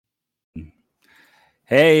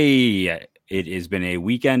Hey, it has been a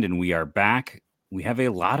weekend and we are back. We have a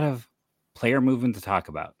lot of player movement to talk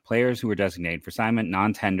about. Players who were designated for assignment,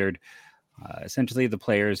 non-tendered, essentially the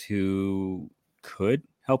players who could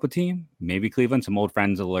help a team. Maybe Cleveland, some old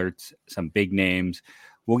friends alerts, some big names.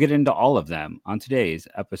 We'll get into all of them on today's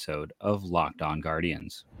episode of Locked On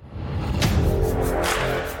Guardians.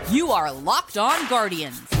 You are Locked On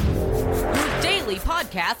Guardians, your daily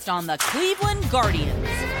podcast on the Cleveland Guardians,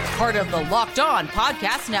 part of the Locked On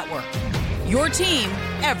Podcast Network, your team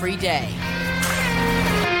every day.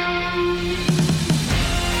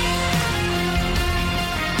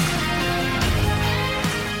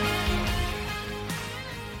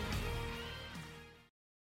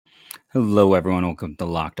 Hello, everyone. Welcome to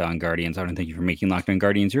Locked On Guardians. I want to thank you for making Locked On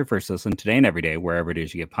Guardians your first listen today and every day, wherever it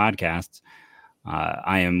is you get podcasts.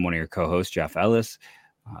 I am one of your co-hosts, Jeff Ellis,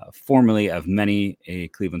 formerly of many a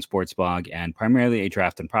Cleveland sports blog and primarily a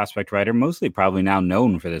draft and prospect writer, mostly probably now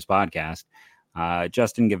known for this podcast.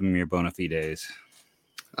 Justin, give me your bona fides.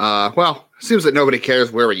 Well, it seems that nobody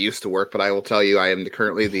cares where we used to work, but I will tell you I am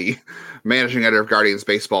currently the managing editor of Guardians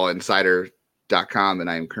Baseball Insider.com, and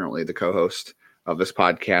I am currently the co-host of this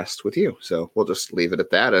podcast with you. So we'll just leave it at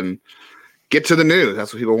that and get to the news.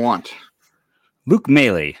 That's what people want. Luke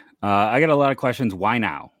Maile. I got a lot of questions. Why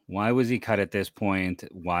now? Why was he cut at this point?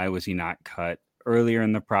 Why was he not cut earlier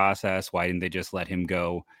in the process? Why didn't they just let him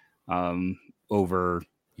go over,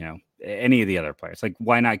 any of the other players? Like,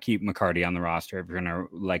 why not keep McCarty on the roster if you're going to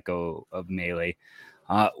let go of Maile?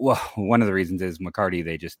 Well, one of the reasons is McCarty,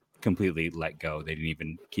 they just completely let go. They didn't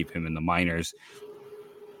even keep him in the minors.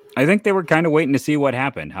 I think they were kind of waiting to see what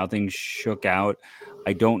happened, how things shook out.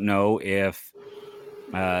 I don't know if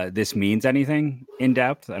this means anything in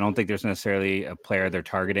depth. I don't think there's necessarily a player they're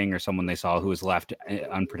targeting or someone they saw who was left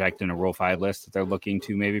unprotected in a Rule 5 list that they're looking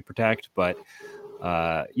to maybe protect. But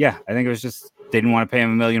I think it was just they didn't want to pay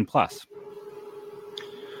him $1 million plus.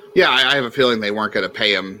 Yeah, I have a feeling they weren't going to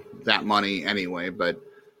pay him that money anyway, but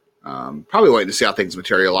probably waiting to see how things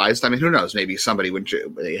materialized. I mean, who knows? Maybe somebody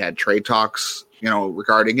they had trade talks,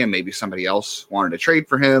 regarding him. Maybe somebody else wanted to trade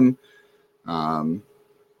for him. And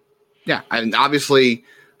obviously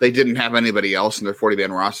they didn't have anybody else in their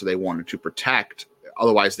 40-man roster they wanted to protect.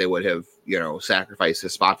 Otherwise, they would have, sacrificed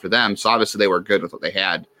his spot for them. So obviously they were good with what they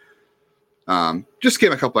had. Just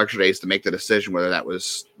give him a couple extra days to make the decision whether that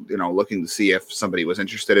was, looking to see if somebody was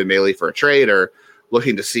interested in Maile for a trade or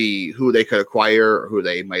looking to see who they could acquire or who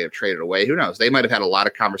they might have traded away. Who knows? They might have had a lot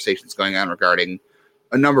of conversations going on regarding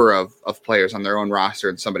a number of players on their own roster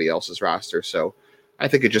and somebody else's roster. So I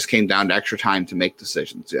think it just came down to extra time to make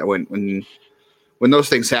decisions. Yeah, when those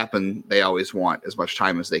things happen, they always want as much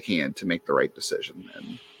time as they can to make the right decision.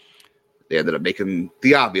 And they ended up making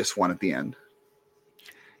the obvious one at the end.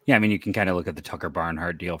 Yeah, I mean, you can kind of look at the Tucker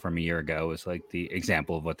Barnhart deal from a year ago as like the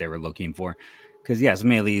example of what they were looking for. Because, yes,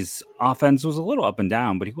 Maile's offense was a little up and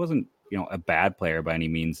down, but he wasn't, a bad player by any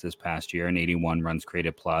means this past year. An 81 runs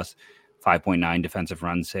created plus, 5.9 defensive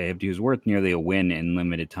runs saved. He was worth nearly a win in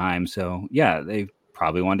limited time. So, yeah, they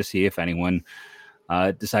probably wanted to see if anyone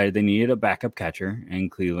decided they needed a backup catcher, and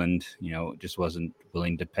Cleveland, just wasn't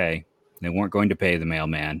willing to pay. They weren't going to pay the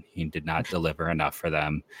mailman. He did not deliver enough for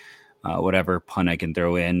them. Whatever pun I can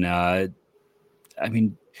throw in. Do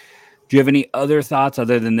you have any other thoughts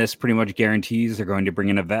other than this pretty much guarantees they're going to bring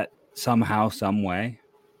in a vet somehow, some way?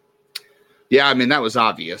 Yeah, I mean, that was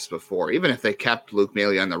obvious before. Even if they kept Luke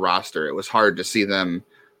Maile on the roster, it was hard to see them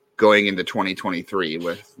going into 2023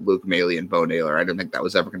 with Luke Maile and Bo Naylor. I didn't think that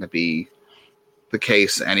was ever going to be the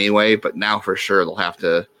case anyway, but now for sure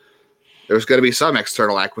there's going to be some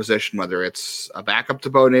external acquisition, whether it's a backup to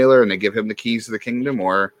Bo Naylor and they give him the keys to the kingdom,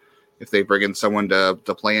 or if they bring in someone to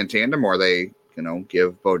play in tandem, or they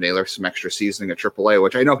give Bo Naylor some extra seasoning at AAA,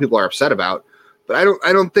 which I know people are upset about, but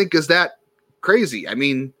I don't think is that crazy. I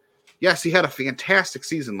mean, yes, he had a fantastic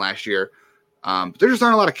season last year. But there just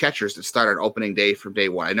aren't a lot of catchers that start on opening day from day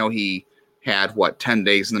one. I know he had 10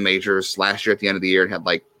 days in the majors last year at the end of the year and had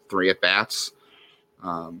like 3 at bats.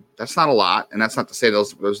 That's not a lot. And that's not to say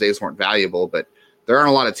those days weren't valuable, but there aren't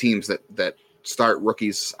a lot of teams that start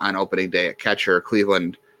rookies on opening day at catcher.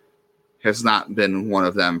 Cleveland has not been one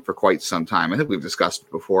of them for quite some time. I think we've discussed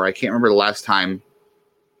it before. I can't remember the last time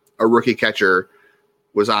a rookie catcher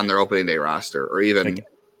was on their opening day roster, or even like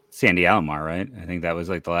Sandy Alomar, right? I think that was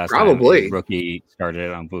like the last probably time rookie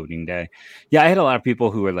started on opening day. Yeah, I had a lot of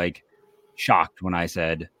people who were like shocked when I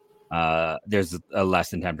said there's a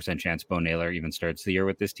less than 10% chance Bo Naylor even starts the year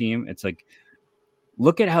with this team. It's like,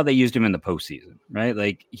 look at how they used him in the postseason, right?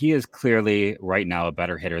 Like, he is clearly right now a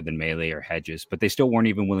better hitter than Maile or Hedges, but they still weren't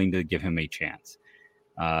even willing to give him a chance.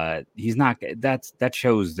 He's not. That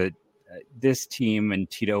shows that this team, and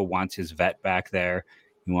Tito wants his vet back there.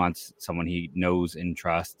 He wants someone he knows and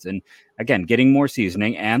trusts. And again, getting more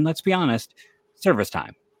seasoning. And let's be honest, service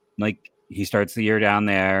time. Like, he starts the year down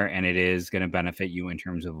there, and it is going to benefit you in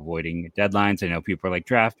terms of avoiding deadlines. I know people are like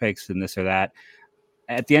draft picks and this or that.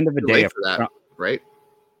 At the end of the day, for that, right?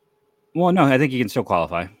 Well, no, I think he can still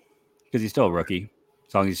qualify because he's still a rookie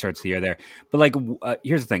as long as he starts the year there. But like,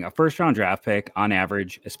 here's the thing: a first-round draft pick, on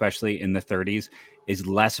average, especially in the 30s, is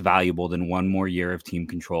less valuable than one more year of team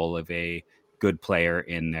control of a good player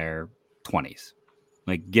in their 20s.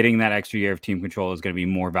 Like, getting that extra year of team control is going to be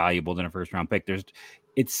more valuable than a first-round pick.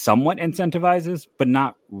 It somewhat incentivizes, but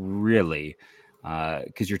not really,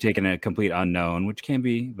 because you're taking a complete unknown, which can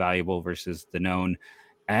be valuable versus the known.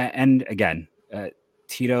 And again,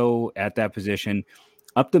 Tito at that position,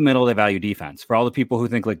 up the middle, they value defense. For all the people who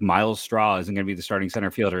think like Miles Straw isn't going to be the starting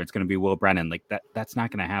center fielder, it's going to be Will Brennan. Like that's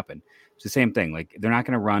not going to happen. It's the same thing. Like, they're not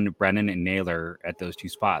going to run Brennan and Naylor at those two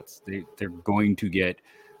spots. They're going to get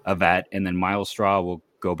a vet, and then Miles Straw will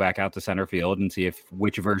go back out to center field and see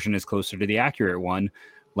which version is closer to the accurate one,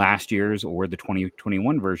 last year's or the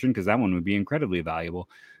 2021 version, because that one would be incredibly valuable.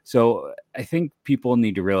 So I think people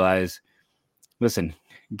need to realize, listen,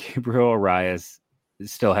 Gabriel Arias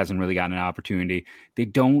still hasn't really gotten an opportunity.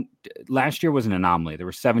 Last year was an anomaly. There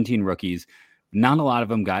were 17 rookies. Not a lot of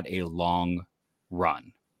them got a long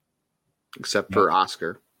run. Except for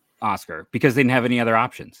Oscar, because they didn't have any other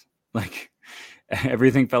options. Like,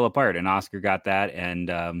 everything fell apart, and Oscar got that. And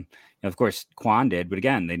of course, Quan did, but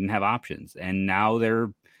again, they didn't have options. And now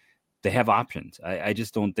they have options. I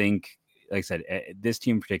just don't think, like I said, this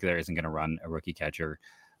team in particular isn't going to run a rookie catcher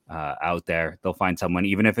out there. They'll find someone,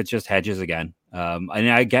 even if it's just Hedges again. And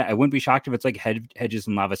I wouldn't be shocked if it's like Hedges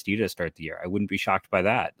and Lavastida to start the year. I wouldn't be shocked by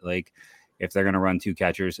that. Like, if they're going to run two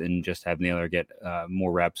catchers and just have Naylor get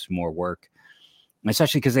more reps, more work,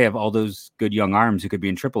 especially because they have all those good young arms who could be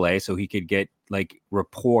in AAA, so he could get like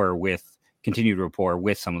continued rapport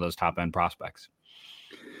with some of those top end prospects.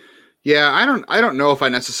 Yeah, I don't know if I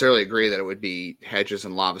necessarily agree that it would be Hedges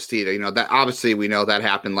and Lavastida. You know, that obviously we know that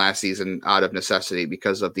happened last season out of necessity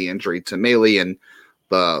because of the injury to Maile and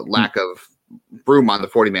the lack of room on the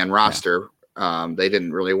 40-man roster. Yeah. They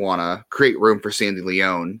didn't really want to create room for Sandy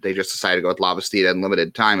Leon. They just decided to go with Lavastida in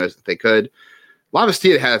limited time as they could.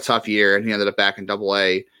 Lavastida had a tough year, and he ended up back in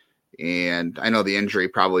AA. And I know the injury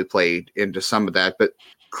probably played into some of that, but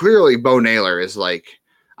clearly Bo Naylor is like,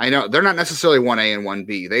 I know they're not necessarily 1A and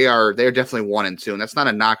 1B. They're definitely 1 and 2, and that's not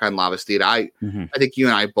a knock on Lavastida. I think you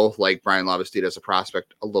and I both like Brian Lavastida as a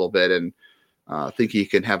prospect a little bit, and think he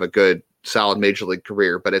can have a good, solid major league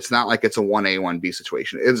career. But it's not like it's a 1A, 1B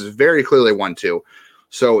situation. It's very clearly 1-2.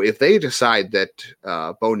 So if they decide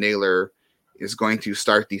that Bo Naylor is going to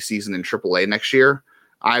start the season in AAA next year,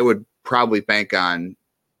 I would probably bank on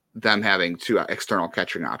them having two external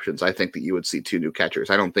catching options. I think that you would see two new catchers.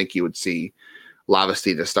 I don't think you would see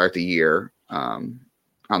Lavastida start the year on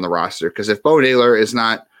the roster, because if Bo Naylor is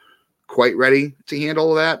not quite ready to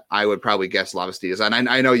handle that, I would probably guess Lavastida is. And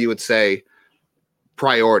I know you would say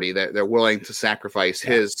priority, that they're willing to sacrifice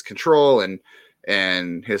his control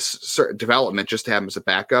and his development just to have him as a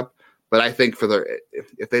backup. But I think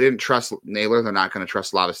if they didn't trust Naylor, they're not going to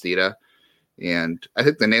trust Lavastida. And I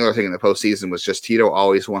think the Naylor thing in the postseason was just Tito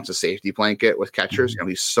always wants a safety blanket with catchers. You know,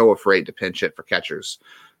 he's so afraid to pinch hit for catchers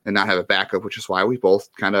and not have a backup, which is why we both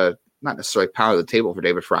kind of not necessarily pounded the table for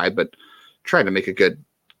David Fry, but tried to make a good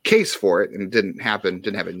case for it. And it didn't happen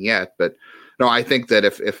yet. But no, I think that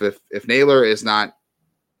if Naylor is not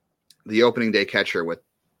the opening day catcher with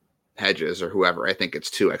Hedges or whoever, I think it's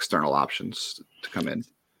two external options to come in.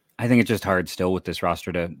 I think it's just hard still with this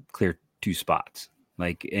roster to clear two spots,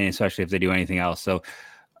 like, and especially if they do anything else. So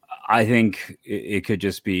I think it could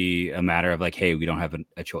just be a matter of like, hey, we don't have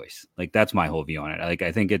a choice. Like, that's my whole view on it. Like,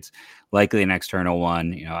 I think it's likely an external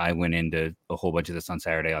one. You know, I went into a whole bunch of this on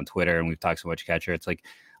Saturday on Twitter, and we've talked so much catcher. It's like,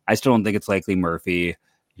 I still don't think it's likely Murphy.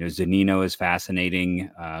 You know, Zunino is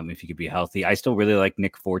fascinating if he could be healthy. I still really like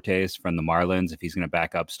Nick Fortes from the Marlins if he's going to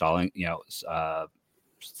back up Stalling. You know,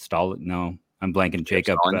 no, I'm blanking.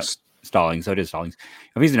 Jacob Stallings. So it is Stallings.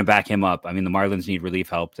 If he's going to back him up, I mean, the Marlins need relief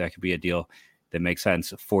help. That could be a deal that makes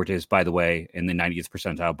sense. Fortes, by the way, in the 90th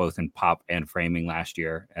percentile, both in pop and framing last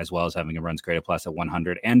year, as well as having a runs created plus at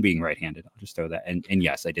 100 and being right-handed. I'll just throw that. And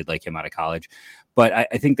yes, I did like him out of college, but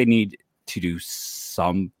I think they need to do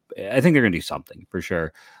I think they're going to do something for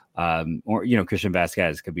sure. Or, you know, Christian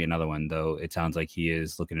Vasquez could be another one, though. It sounds like he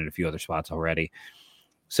is looking at a few other spots already.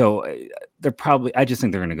 So I just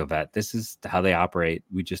think they're going to go vet. This is how they operate.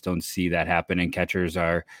 We just don't see that happen. And catchers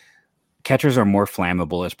are catchers are more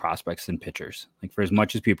flammable as prospects than pitchers. Like for as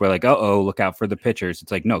much as people are like, oh, look out for the pitchers.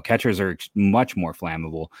 It's like, no, catchers are much more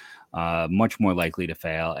flammable, much more likely to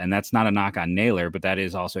fail. And that's not a knock on Naylor, but that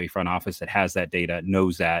is also a front office that has that data,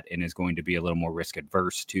 knows that, and is going to be a little more risk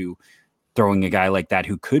adverse to throwing a guy like that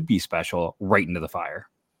who could be special right into the fire.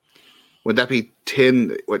 Would that be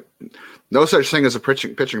 10? No such thing as a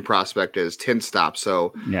pitching prospect is 10 stops.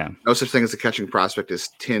 So yeah, no such thing as a catching prospect is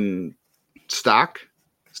 10 stock.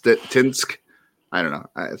 Tinsk. I don't know.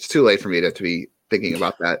 It's too late for me to be thinking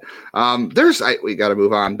about that. We got to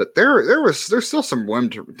move on, but there's still some room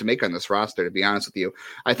to make on this roster, to be honest with you.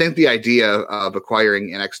 I think the idea of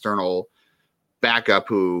acquiring an external backup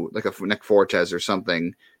who, like a Nick Fortes or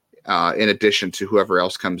something, in addition to whoever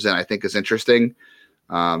else comes in, I think is interesting.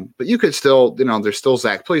 But you could still, there's still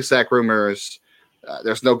Zach rumors.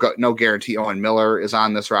 There's no guarantee Owen Miller is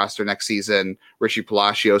on this roster next season. Richie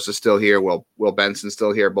Palacios is still here. Will Benson's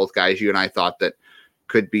still here. Both guys you and I thought that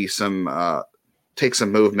could be take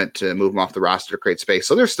some movement to move them off the roster to create space.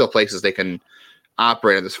 So there's still places they can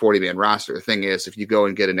operate on this 40-man roster. The thing is, if you go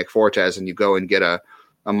and get a Nick Fortes and you go and get a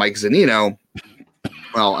Mike Zunino,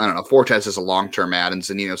 well, I don't know. Fortes is a long-term ad and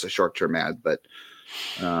Zunino's a short-term ad, but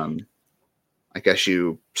I guess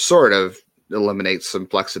you sort of eliminate some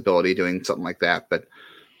flexibility doing something like that, but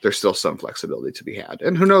there's still some flexibility to be had.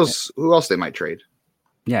 And who knows who else they might trade.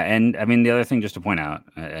 Yeah. And I mean, the other thing just to point out,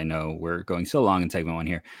 I know we're going so long in segment one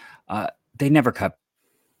here. They never cut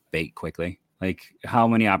bait quickly. Like how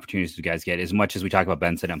many opportunities do you guys get? As much as we talk about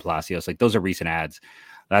Benson and Palacios, like those are recent ads.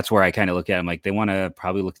 That's where I kind of look at them. Like they want to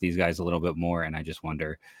probably look at these guys a little bit more. And I just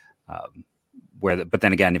wonder but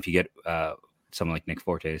then again, if you get someone like Nick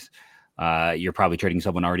Fortes, you're probably trading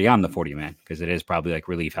someone already on the 40-man because it is probably like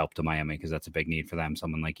relief help to Miami because that's a big need for them.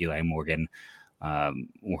 Someone like Eli Morgan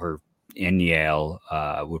or in Yale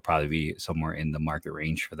would probably be somewhere in the market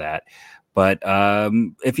range for that. But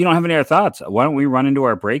if you don't have any other thoughts, why don't we run into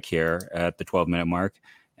our break here at the 12-minute mark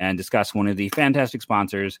and discuss one of the fantastic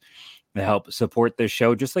sponsors that help support this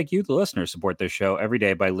show, just like you, the listeners, support this show every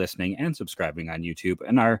day by listening and subscribing on YouTube.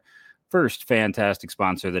 And our first fantastic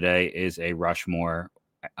sponsor of the day is a Rushmore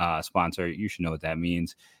sponsor. You should know what that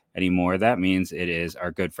means anymore. That means it is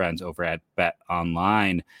our good friends over at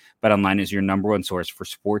BetOnline. BetOnline is your number one source for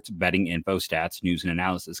sports betting info, stats, news, and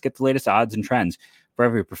analysis. Get the latest odds and trends for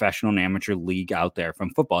every professional and amateur league out there,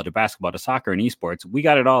 from football to basketball to soccer and esports. We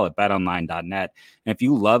got it all at betonline.net. And if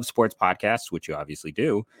you love sports podcasts, which you obviously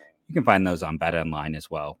do, you can find those on BetOnline as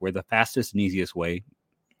well. We're the fastest and easiest way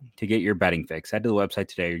to get your betting fix. Head to the website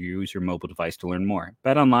today or use your mobile device to learn more.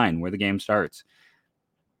 BetOnline, where the game starts.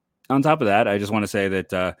 On top of that, I just want to say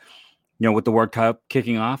that, with the World Cup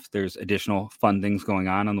kicking off, there's additional fun things going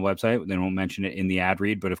on the website. They won't mention it in the ad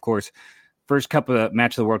read, but of course, first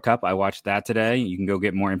match of the World Cup, I watched that today. You can go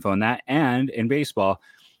get more info on that. And in baseball,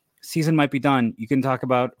 season might be done. You can talk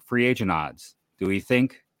about free agent odds. Do we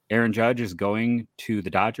think Aaron Judge is going to the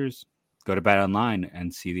Dodgers? Go to BetOnline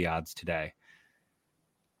and see the odds today.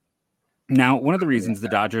 Now, one of the reasons the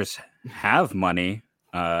Dodgers have money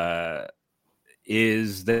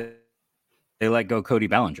is that they let go Cody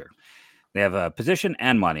Bellinger. They have a position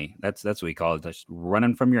and money. That's what we call it. Just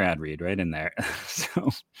running from your ad read right in there.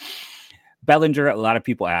 So Bellinger, a lot of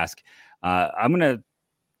people ask. I'm going to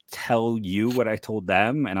tell you what I told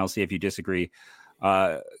them, and I'll see if you disagree.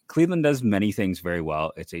 Cleveland does many things very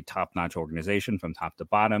well. It's a top-notch organization from top to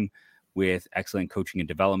bottom with excellent coaching and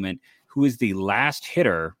development. Who is the last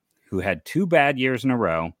hitter who had 2 bad years in a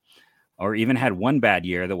row, or even had 1 bad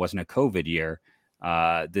year that wasn't a COVID year,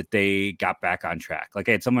 that they got back on track? Like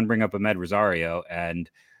I had someone bring up Amed Rosario, and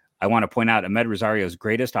I want to point out Amed Rosario's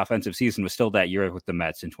greatest offensive season was still that year with the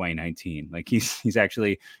Mets in 2019. Like he's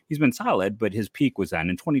been solid, but his peak was then,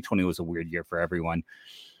 and 2020 was a weird year for everyone.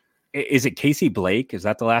 Is it Casey Blake? Is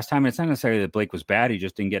that the last time? It's not necessarily that Blake was bad. He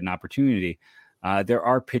just didn't get an opportunity. There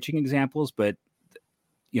are pitching examples, but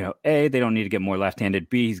A, they don't need to get more left-handed.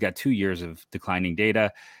 B, he's got 2 years of declining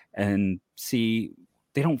data. And C,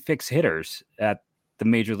 they don't fix hitters at the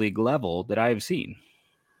major league level that I have seen.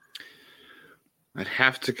 I'd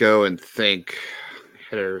have to go and think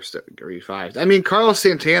hitters that revived. I mean, Carlos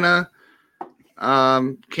Santana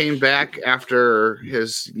came back after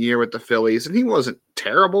his year with the Phillies, and he wasn't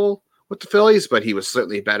terrible with the Phillies, but he was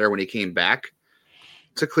certainly better when he came back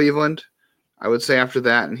to Cleveland, I would say, after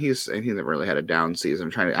that. And he never really had a down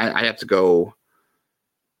season. I have to go.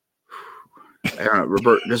 I don't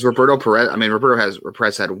know. Roberto Perez? I mean,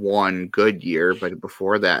 Perez had 1 good year, but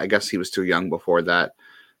before that, I guess he was too young before that.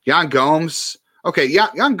 Yan Gomes. Okay,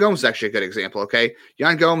 Yan Gomes is actually a good example, okay?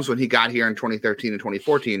 Yan Gomes, when he got here in 2013 and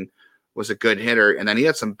 2014, was a good hitter, and then he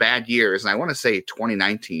had some bad years, and I want to say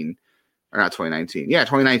 2019, or not 2019. Yeah,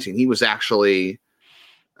 2019. He was actually,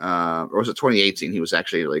 or was it 2018? He was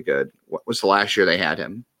actually really good. What was the last year they had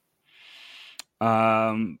him?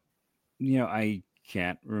 I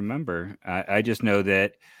can't remember. I just know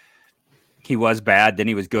that he was bad, then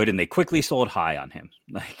he was good, and they quickly sold high on him.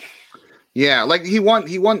 Yeah, like he won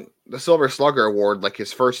the Silver Slugger Award like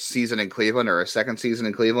his first season in Cleveland or his second season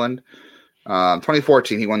in Cleveland.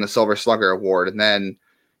 2014, he won the Silver Slugger Award, and then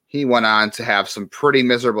he went on to have some pretty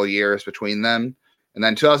miserable years between them. And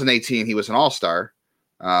then 2018, he was an All-Star.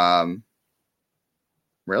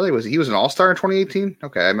 Really? He was an All-Star in 2018?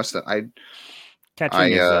 Okay, I must have.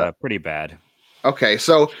 Catching is pretty bad. Okay,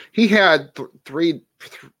 so he had three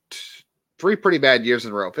pretty bad years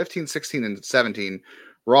in a row. 15, 16, and 17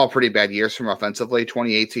 were all pretty bad years from offensively.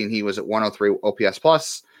 2018, he was at 103 OPS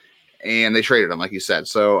plus, and they traded him, like you said.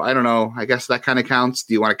 So I don't know. I guess that kind of counts.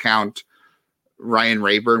 Do you want to count Ryan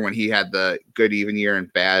Rayburn when he had the good even year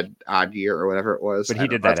and bad odd year or whatever it was? But he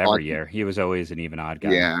did that every year. He was always an even odd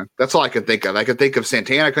guy. Yeah, that's all I could think of. I could think of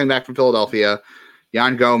Santana coming back from Philadelphia,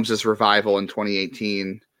 Yan Gomes' revival in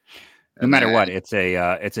 2018. No matter what, it's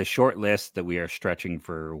a short list that we are stretching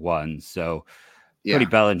for one. So, Cody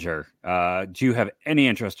Bellinger, do you have any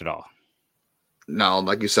interest at all? No,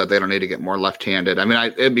 like you said, they don't need to get more left-handed. I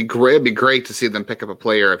mean, it'd be great to see them pick up a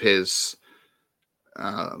player of his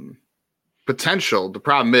potential. The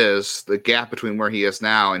problem is the gap between where he is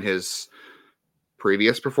now and his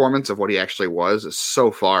previous performance of what he actually was is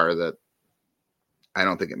so far that I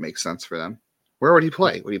don't think it makes sense for them. Where would he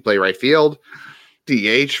play? Would he play right field,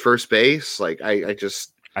 DH, first base? Like I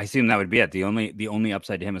assume that would be it. The only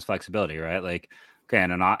upside to him is flexibility, right? Like, okay,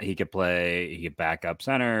 and he could back up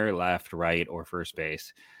center, left, right, or first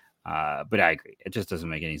base. But I agree, it just doesn't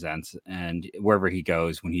make any sense. And wherever he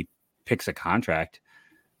goes, when he picks a contract,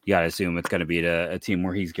 you got to assume it's going to be a team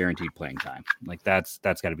where he's guaranteed playing time. Like that's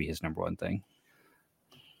got to be his number one thing.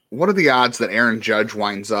 What are the odds that Aaron Judge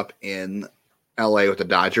winds up in LA with the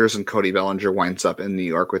Dodgers and Cody Bellinger winds up in New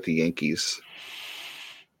York with the Yankees?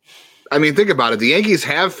 I mean, think about it. The Yankees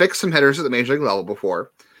have fixed some hitters at the major league level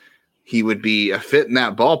before. He would be a fit in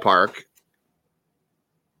that ballpark.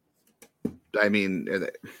 I mean,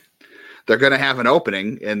 they're going to have an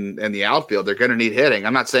opening in the outfield. They're going to need hitting.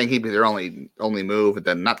 I'm not saying he'd be their only move, and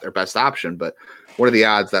then not their best option. But what are the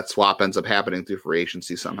odds that swap ends up happening through free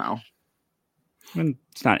agency somehow? And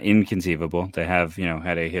it's not inconceivable. They have,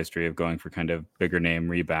 had a history of going for kind of bigger name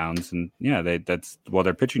rebounds, and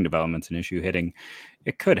their pitching development's an issue. Hitting,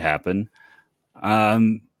 it could happen.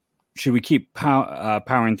 Should we keep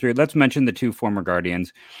powering through? Let's mention the two former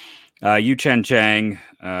Guardians. Yu-Cheng Chang,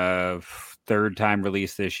 third time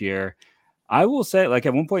release this year. I will say, like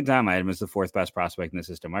at one point in time, I had him as the fourth best prospect in the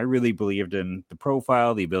system. I really believed in the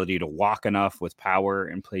profile, the ability to walk enough with power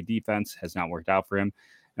and play defense. Has not worked out for him.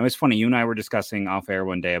 And it was funny. You and I were discussing off air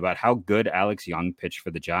one day about how good Alex Young pitched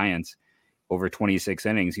for the Giants over 26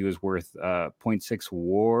 innings. He was worth 0.6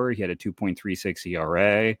 WAR. He had a 2.36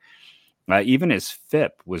 ERA. Even his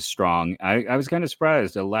FIP was strong. I was kind of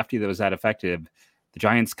surprised. A lefty that was that effective. The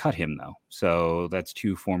Giants cut him, though. So that's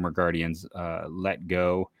two former Guardians let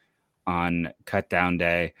go on cut down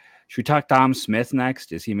day. Should we talk Dom Smith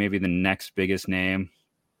next? Is he maybe the next biggest name?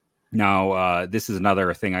 No, this is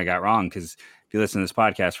another thing I got wrong, because if you listen to this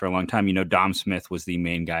podcast for a long time, Dom Smith was the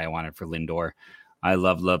main guy I wanted for Lindor. I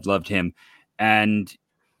loved him. And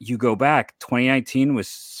you go back, 2019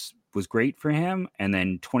 was great for him. And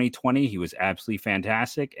then 2020, he was absolutely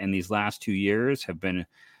fantastic. And these last 2 years have been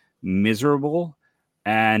miserable.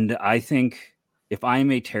 And I think if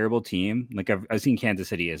I'm a terrible team, like I've seen Kansas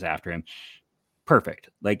City is after him, perfect.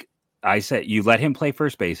 Like I said, you let him play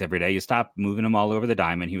first base every day. You stop moving him all over the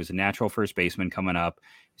diamond. He was a natural first baseman coming up.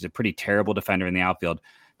 He's a pretty terrible defender in the outfield.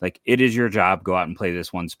 Like, it is your job. Go out and play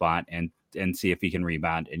this one spot and see if he can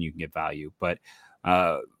rebound and you can get value. But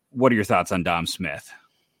what are your thoughts on Dom Smith?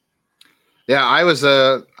 Yeah, I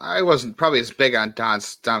wasn't probably as big on Dom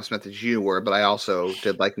Smith as you were, but I also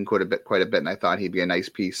did like him quite a bit, and I thought he'd be a nice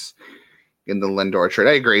piece in the Lindor trade.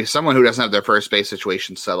 I agree. Someone who doesn't have their first base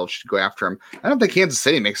situation settled should go after him. I don't think Kansas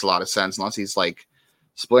City makes a lot of sense unless he's like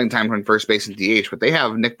splitting time between first base and DH, but they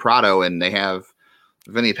have Nick Pratto and they have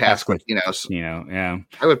Vinny Pasquin, yeah.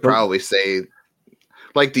 I would probably say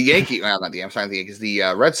like the Yankees, well, not the Yankees, the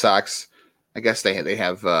Red Sox. I guess they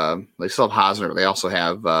have they still have Hosmer, but they also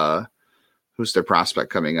have who's their prospect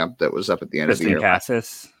coming up that was up at the end of the year?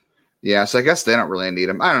 Cassis. Yeah, so I guess they don't really need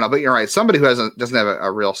him. I don't know, but you're right. Somebody who doesn't have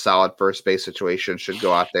a real solid first base situation should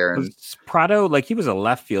go out there. And Pratto, like, he was a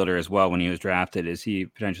left fielder as well when he was drafted. Is he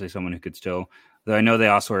potentially someone who could still? Though I know they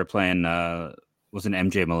also were playing. Wasn't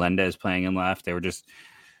MJ Melendez playing in left? They were just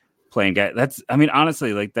playing guy.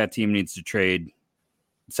 Honestly, like that team needs to trade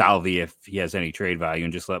Salvi if he has any trade value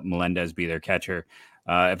and just let Melendez be their catcher.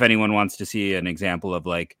 If anyone wants to see an example of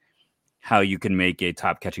like how you can make a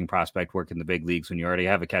top catching prospect work in the big leagues when you already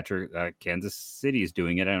have a catcher, Kansas City is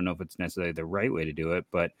doing it. I don't know if it's necessarily the right way to do it,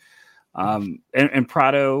 but and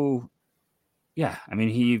Prado, yeah, I mean,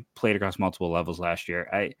 he played across multiple levels last year.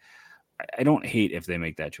 I don't hate if they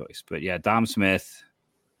make that choice, but yeah, Dom Smith,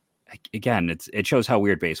 again, it shows how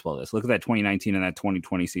weird baseball is. Look at that 2019 and that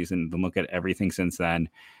 2020 season, then look at everything since then.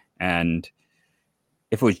 And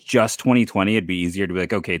if it was just 2020, it'd be easier to be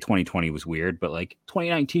like, okay, 2020 was weird, but like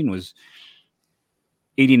 2019 was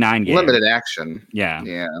 89 games. Limited action. Yeah.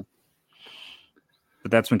 Yeah.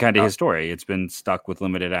 But that's been kind of his story. It's been stuck with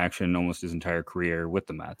limited action almost his entire career with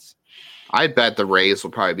the Mets. I bet the Rays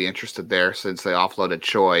will probably be interested there since they offloaded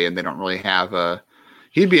Choi and they don't really have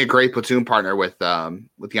he'd be a great platoon partner with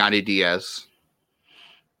Yandy Diaz.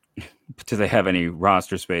 Do they have any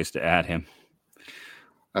roster space to add him?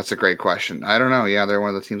 That's a great question. I don't know. Yeah, they're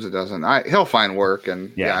one of the teams that doesn't. He'll find work,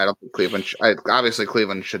 and I don't think Cleveland. Obviously,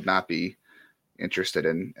 Cleveland should not be interested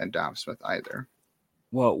in Dom Smith either.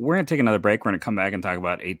 Well, we're going to take another break. We're going to come back and talk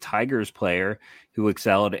about a Tigers player who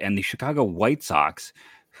excelled and the Chicago White Sox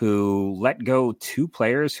who let go two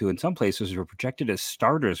players who in some places were projected as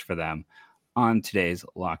starters for them on today's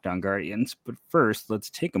Locked On Guardians. But first, let's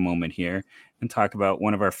take a moment here and talk about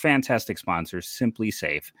one of our fantastic sponsors, Simply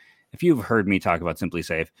Safe. If you've heard me talk about Simply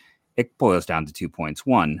Safe, it boils down to 2 points.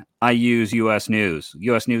 One, I use U.S. News.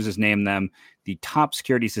 U.S. News has named them the top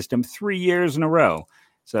security system 3 years in a row.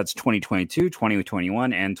 So that's 2022,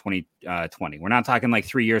 2021, and 2020. We're not talking like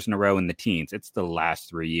 3 years in a row in the teens. It's the last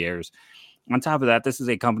 3 years. On top of that, this is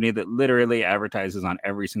a company that literally advertises on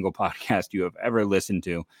every single podcast you have ever listened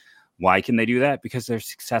to. Why can they do that? Because they're a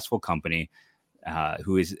successful company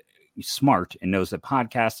who is smart and knows that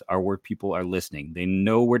podcasts are where people are listening. They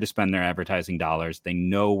know where to spend their advertising dollars. They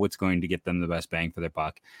know what's going to get them the best bang for their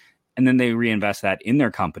buck. And then they reinvest that in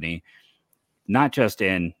their company, not just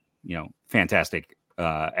in, fantastic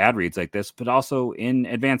ad reads like this, but also in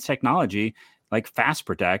advanced technology like Fast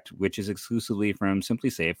Protect, which is exclusively from Simply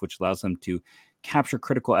Safe, which allows them to capture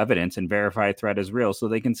critical evidence and verify a threat as real so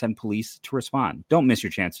they can send police to respond. Don't miss your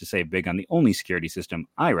chance to save big on the only security system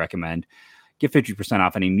I recommend. Get 50%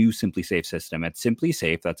 off any new Simply Safe system at Simply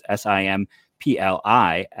Safe. That's SIMPLISAFE.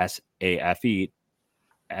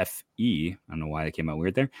 I don't know why they came out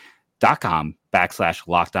weird there.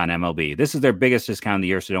 .com/LockedOnMLB. This is their biggest discount of the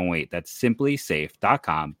year, so don't wait. That's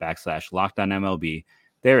simplysafe.com/LockedOnMLB.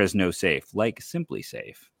 There is no safe like Simply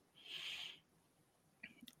Safe.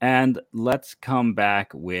 And let's come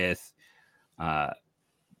back with Candelario.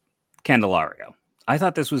 I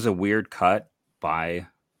thought this was a weird cut by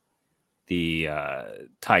the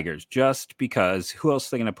Tigers just because who else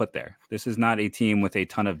are they going to put there? This is not a team with a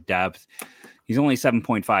ton of depth. He's only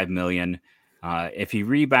 $7.5 million. If he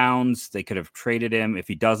rebounds, they could have traded him. If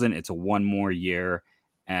he doesn't, it's a one more year.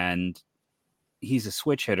 And he's a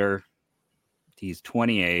switch hitter. He's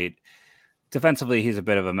 28. Defensively, he's a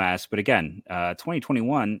bit of a mess. But again,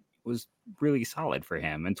 2021 was really solid for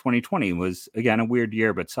him. And 2020 was, again, a weird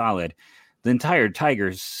year, but solid. The entire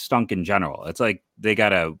Tigers stunk in general. It's like they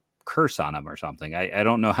got a curse on them or something. I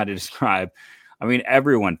don't know how to describe. I mean,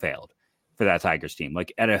 everyone failed for that Tigers team.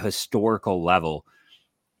 Like at a historical level,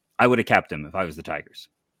 I would have kept him if I was the Tigers.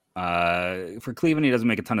 For Cleveland, he doesn't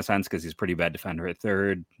make a ton of sense because he's a pretty bad defender at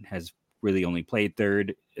third, has really only played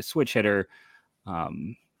third. A switch hitter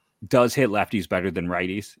does hit lefties better than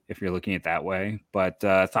righties, if you're looking at it that way. But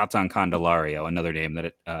thoughts on Candelario, another name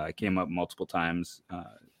that came up multiple times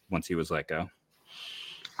once he was let go.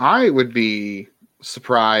 I would be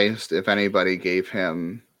surprised if anybody gave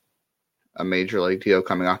him a major league deal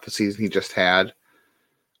coming off the season he just had.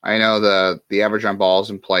 I know the average on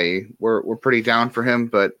balls in play were pretty down for him,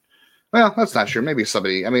 but well, that's not true. Maybe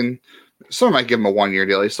somebody someone might give him a 1 year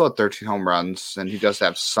deal. He still had 13 home runs and he does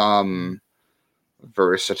have some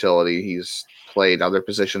versatility. He's played other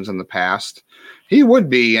positions in the past. He would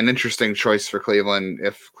be an interesting choice for Cleveland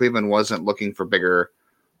if Cleveland wasn't looking for bigger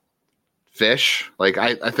fish. Like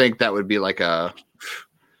I think that would be like a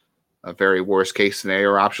very worst case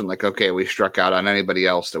scenario option. Like, okay, we struck out on anybody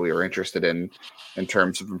else that we were interested in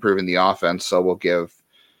terms of improving the offense. So we'll give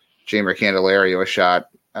Jeimer Candelario a shot,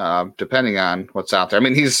 depending on what's out there. I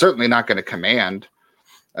mean, he's certainly not going to command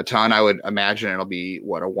a ton. I would imagine it'll be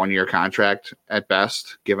a 1 year contract at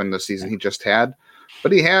best, given the season he just had.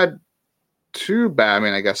 But he had two bad. I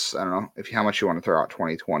mean, I guess, I don't know how much you want to throw out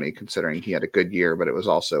 2020, considering he had a good year, but it was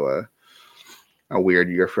also a weird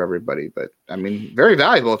year for everybody. But I mean, very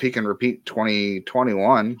valuable if he can repeat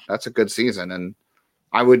 2021. That's a good season. And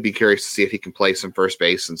I would be curious to see if he can play some first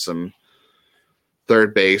base and some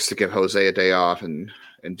third base to give Jose a day off and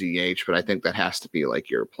DH. But I think that has to be like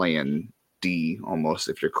you're playing D almost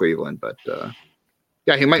if you're Cleveland. But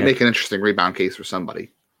yeah, he might make an interesting rebound case for somebody.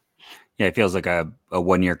 Yeah, it feels like a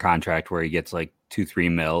 1-year contract where he gets like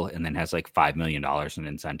 2-3 mil and then has like $5 million in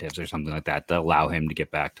incentives or something like that to allow him to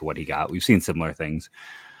get back to what he got. We've seen similar things.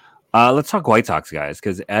 Let's talk White Sox guys,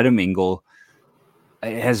 because Adam Engel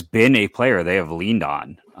has been a player they have leaned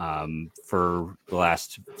on for the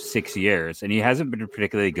last 6 years, and he hasn't been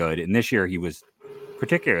particularly good. And this year he was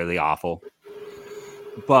particularly awful.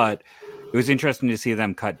 But it was interesting to see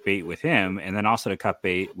them cut bait with him, and then also to cut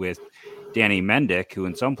bait with Danny Mendick, who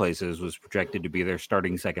in some places was projected to be their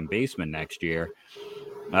starting second baseman next year,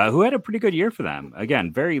 who had a pretty good year for them.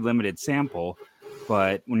 Again, very limited sample,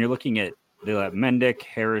 but when you're looking at they let Mendick,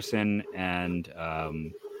 Harrison, and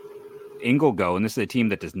Engel go, and this is a team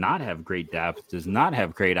that does not have great depth, does not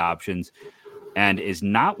have great options, and is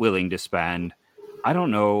not willing to spend, I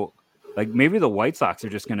don't know, like maybe the White Sox are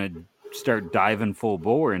just going to start diving full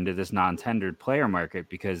bore into this non-tendered player market,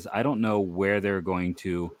 because I don't know where they're going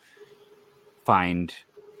to find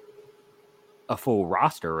a full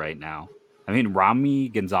roster right now. I mean, Rami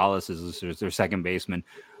Gonzalez is their second baseman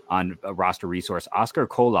on a roster resource. Oscar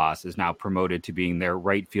Colas is now promoted to being their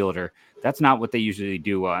right fielder. That's not what they usually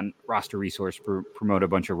do on roster resource, promote a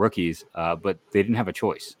bunch of rookies, but they didn't have a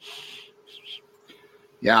choice.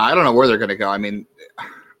 Yeah, I don't know where they're going to go. I mean,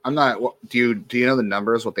 I'm not. Do you know the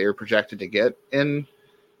numbers? What they were projected to get in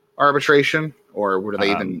arbitration, or were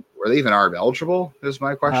they even ARB eligible? Is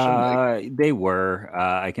my question. They were.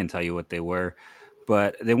 I can tell you what they were,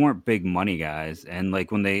 but they weren't big money guys. And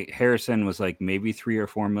like when Harrison was like maybe 3 or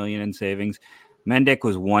 4 million in savings, Mendick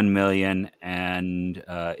was 1 million, and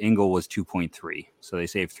Engel was 2.3. So they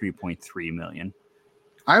saved 3.3 million.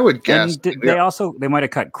 I would guess they might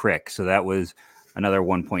have cut Crick, so that was another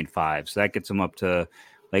 1.5. So that gets them up to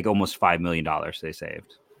like almost $5 million they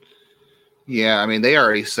saved. Yeah, I mean, they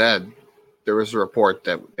already said there was a report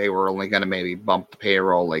that they were only going to maybe bump the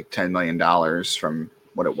payroll like $10 million from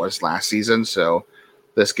what it was last season. So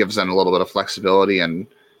this gives them a little bit of flexibility. And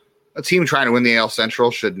a team trying to win the AL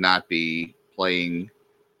Central should not be playing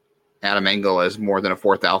Adam Engel as more than a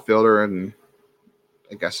fourth outfielder. And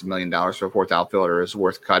I guess $1 million for a fourth outfielder is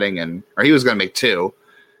worth cutting. Or he was going to make 2.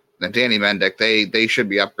 Then Danny Mendick, they should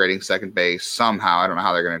be upgrading second base somehow. I don't know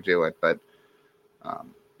how they're going to do it, but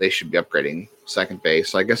they should be upgrading second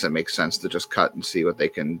base. So I guess it makes sense to just cut and see what they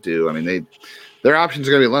can do. I mean, their options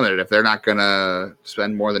are going to be limited if they're not going to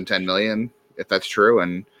spend more than $10 million, if that's true,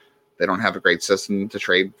 and they don't have a great system to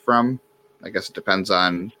trade from. I guess it depends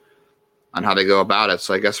on how they go about it.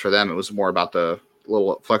 So I guess for them, it was more about the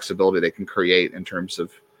little flexibility they can create in terms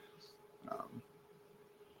of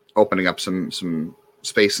opening up some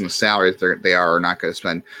space in the salary that they are or not going to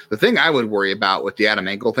spend. The thing I would worry about with the Adam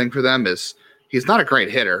Engel thing for them is he's not a great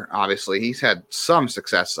hitter. Obviously, he's had some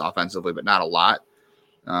success offensively, but not a lot.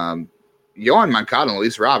 Yohan Moncada and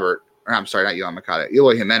Luis Robert, or I'm sorry, not Yohan Moncada,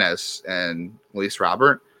 Eloy Jimenez and Luis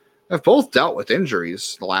Robert have both dealt with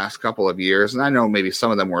injuries the last couple of years. And I know maybe some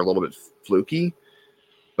of them were a little bit fluky,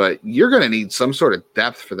 but you're going to need some sort of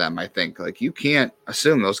depth for them, I think. Like, you can't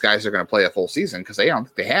assume those guys are going to play a full season because they don't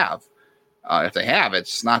think they have. If they have,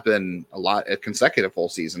 it's not been a consecutive full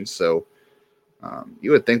seasons. So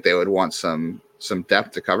you would think they would want some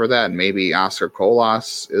depth to cover that. And maybe Oscar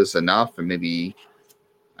Colas is enough. And maybe,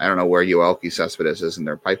 I don't know where Yoelqui Cespedes is in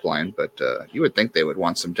their pipeline, but you would think they would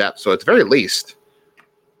want some depth. So at the very least,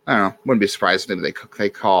 I don't know, wouldn't be surprised if they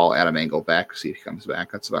call Adam Engel back, see if he comes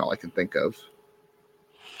back. That's about all I can think of.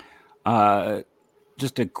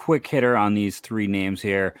 Just a quick hitter on these 3 names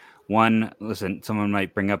here. One, listen, someone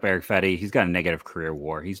might bring up Eric Fetty. He's got a negative career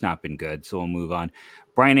WAR. He's not been good, so we'll move on.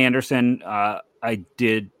 Brian Anderson, I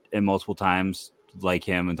did multiple times like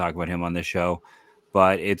him and talk about him on this show,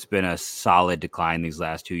 but it's been a solid decline these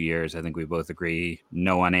last 2 years. I think we both agree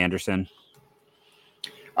no on Anderson.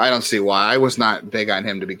 I don't see why. I was not big on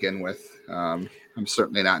him to begin with. I'm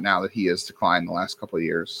certainly not now that he has declined the last couple of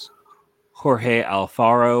years. Jorge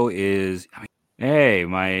Alfaro is... Hey,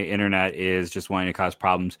 my internet is just wanting to cause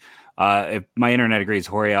problems. If my internet agrees,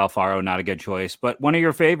 Jorge Alfaro, not a good choice. But one of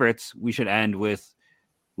your favorites, we should end with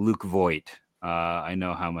Luke Voit. I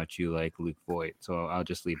know how much you like Luke Voit, so I'll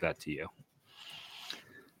just leave that to you.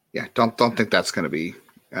 Yeah, don't think that's going to be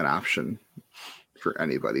an option for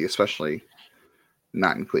anybody, especially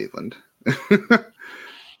not in Cleveland.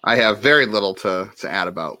 I have very little to add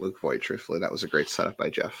about Luke Voit, truthfully. That was a great setup by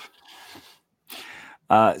Jeff.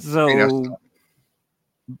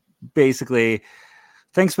 Basically,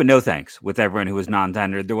 Thanks, but no thanks with everyone who was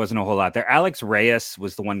non-tendered. There wasn't a whole lot there. Alex Reyes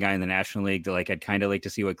was the one guy in the National League that I'd kind of like to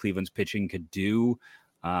see what Cleveland's pitching could do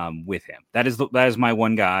with him. That is my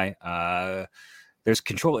one guy. There's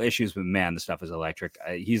control issues, but man, the stuff is electric.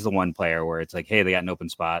 He's the one player where it's like, hey, they got an open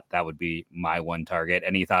spot. That would be my one target.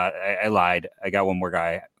 And he thought, I lied. I got one more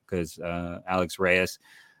guy because Alex Reyes.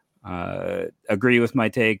 Agree with my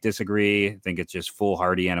take, disagree. I think it's just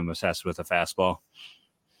foolhardy, and I'm obsessed with a fastball.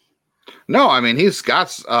 No, I mean, he's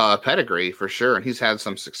got pedigree for sure, and he's had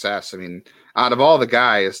some success. I mean, out of all the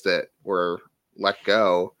guys that were let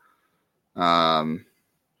go, I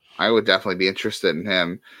would definitely be interested in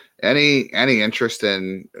him. Any interest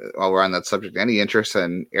in, while we're on that subject, any interest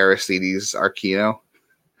in Aristides Aquino?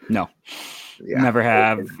 No. Yeah, never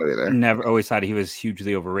have. Never. Always thought he was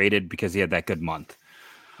hugely overrated because he had that good month.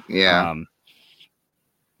 Yeah.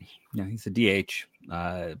 Yeah, he's a DH.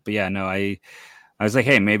 But yeah, no, I was like,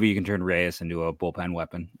 hey, maybe you can turn Reyes into a bullpen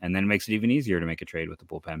weapon, and then it makes it even easier to make a trade with the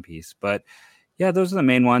bullpen piece. But yeah, those are the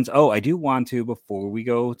main ones. Oh, I do want to, before we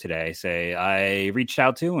go today, say I reached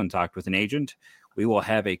out to and talked with an agent. We will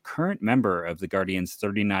have a current member of the Guardians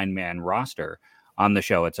 39-man roster on the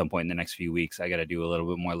show at some point in the next few weeks. I got to do a little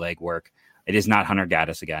bit more legwork. It is not Hunter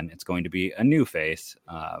Gaddis again. It's going to be a new face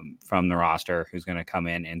from the roster who's going to come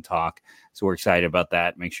in and talk. So we're excited about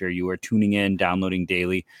that. Make sure you are tuning in, downloading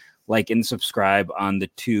daily, like and subscribe on the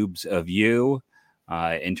tubes of you.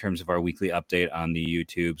 In terms of our weekly update on the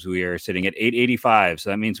YouTubes, we are sitting at 885. So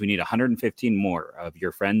that means we need 115 more of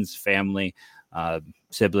your friends, family,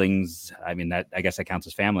 siblings. I mean, that I guess that counts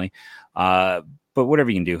as family. But whatever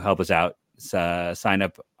you can do, help us out. Sign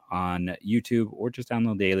up on YouTube or just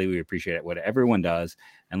download daily. We appreciate it, what everyone does.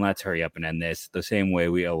 And let's hurry up and end this the same way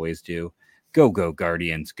we always do. Go,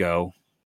 Guardians, go.